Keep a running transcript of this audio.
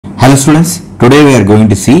Hello students, today we are going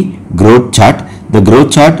to see growth chart. The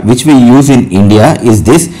growth chart which we use in India is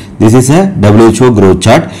this. This is a WHO growth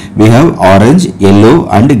chart. We have orange, yellow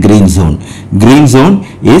and green zone. Green zone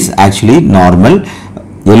is actually normal.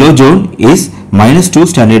 Yellow zone is -2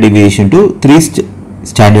 standard deviation to 3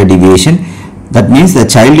 standard deviation. That means the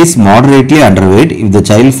child is moderately underweight if the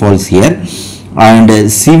child falls here, and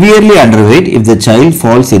severely underweight if the child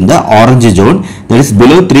falls in the orange zone, that is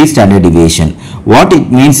below 3 standard deviation. What it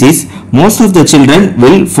means is most of the children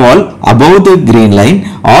will fall above the green line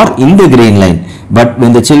or in the green line, but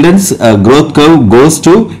when the children's growth curve goes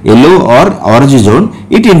to yellow or orange zone,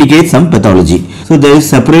 it indicates some pathology. So there is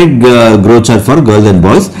separate growth chart for girls and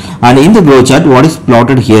boys, and in the growth chart what is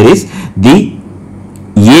plotted here is the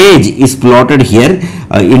age is plotted here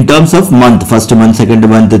in terms of month, first month, second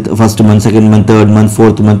month, second month, third month,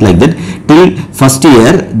 fourth month, like that till first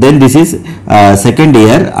year. Then this is second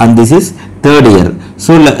year and this is third year.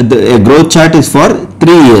 So the growth chart is for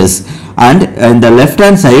 3 years, and on the left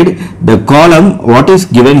hand side the column what is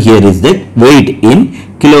given here is the weight in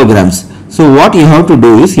kilograms. So what you have to do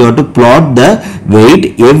is you have to plot the weight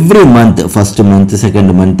every month, first month,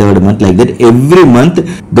 second month, third month, like that. Every month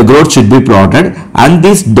the growth should be plotted and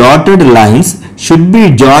these dotted lines should be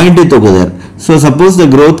joined together. So suppose the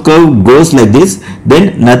growth curve goes like this, then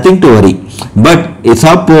nothing to worry. But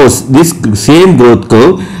suppose this same growth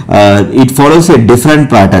curve it follows a different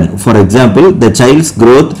pattern. For example, the child's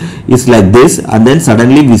growth is like this, and then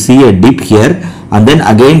suddenly we see a dip here, and then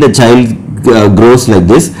again the child grows like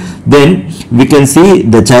this. Then we can see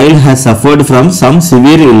the child has suffered from some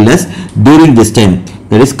severe illness during this time,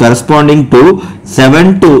 that is corresponding to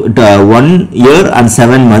 1 year and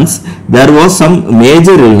 7 months. There was some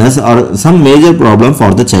major illness or some major problem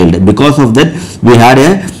for the child. Because of that we had a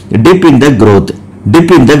dip in the growth,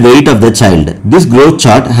 dip in the weight of the child. This growth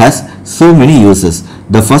chart has so many uses.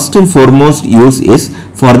 The first and foremost use is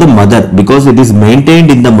for the mother, because it is maintained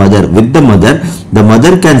in the mother. With the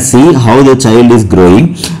mother can see how the child is growing,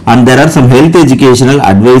 and there are some health educational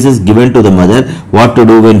advices given to the mother, what to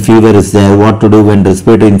do when fever is there, what to do when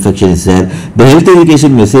respiratory infection is there. The health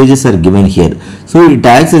education messages are given here. So it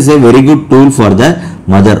acts as a very good tool for the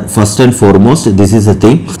mother. First and foremost, this is the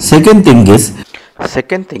thing. Second thing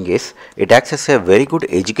is it acts as a very good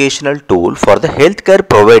educational tool for the healthcare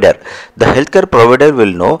provider. The healthcare provider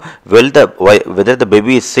will know whether the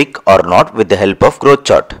baby is sick or not with the help of growth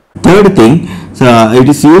chart. Third thing, it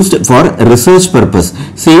is used for research purpose.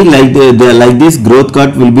 See, like this growth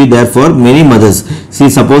chart will be there for many mothers. See,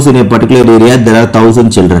 suppose in a particular area there are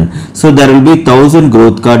 1000 children, so there will be 1000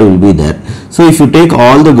 growth card will be there. So if you take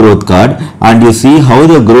all the growth card and you see how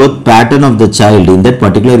the growth pattern of the child in that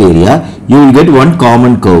particular area, you will get one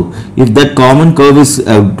common curve. If that common curve is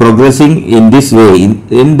progressing in this way,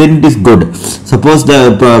 then it is good. Suppose the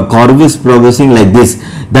curve is progressing like this,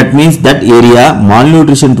 that means that area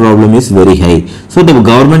malnutrition problem is very high. So the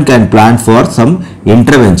government can plan for some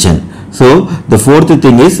intervention. So the fourth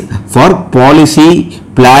thing is for policy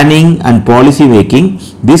planning and policy making,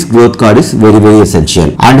 this growth card is very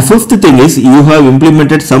essential. And fifth thing is you have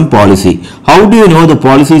implemented some policy. How do you know the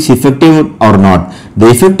policy is effective or not? The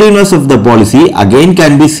effectiveness of the policy again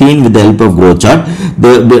can be seen with the help of growth chart.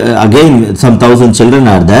 Again some 1000 children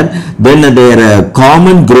are there, then their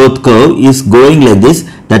common growth curve is going like this.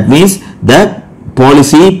 That means the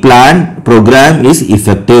policy plan program is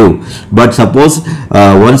effective. But suppose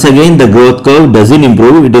once again the growth curve doesn't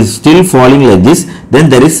improve, it is still falling like this, then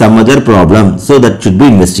there is some other problem, so that should be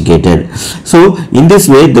investigated. So in this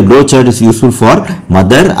way the growth chart is useful for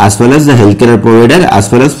mother as well as the healthcare provider,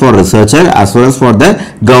 as well as for researcher, as well as for the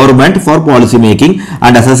government for policy making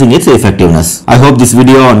and assessing its effectiveness. I hope this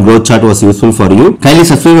video on growth chart was useful for you. Kindly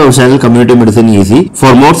subscribe our channel Community Medicine Easy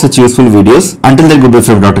for more such useful videos. Until then, goodbye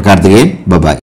from Dr. Karthikeyan. Bye bye.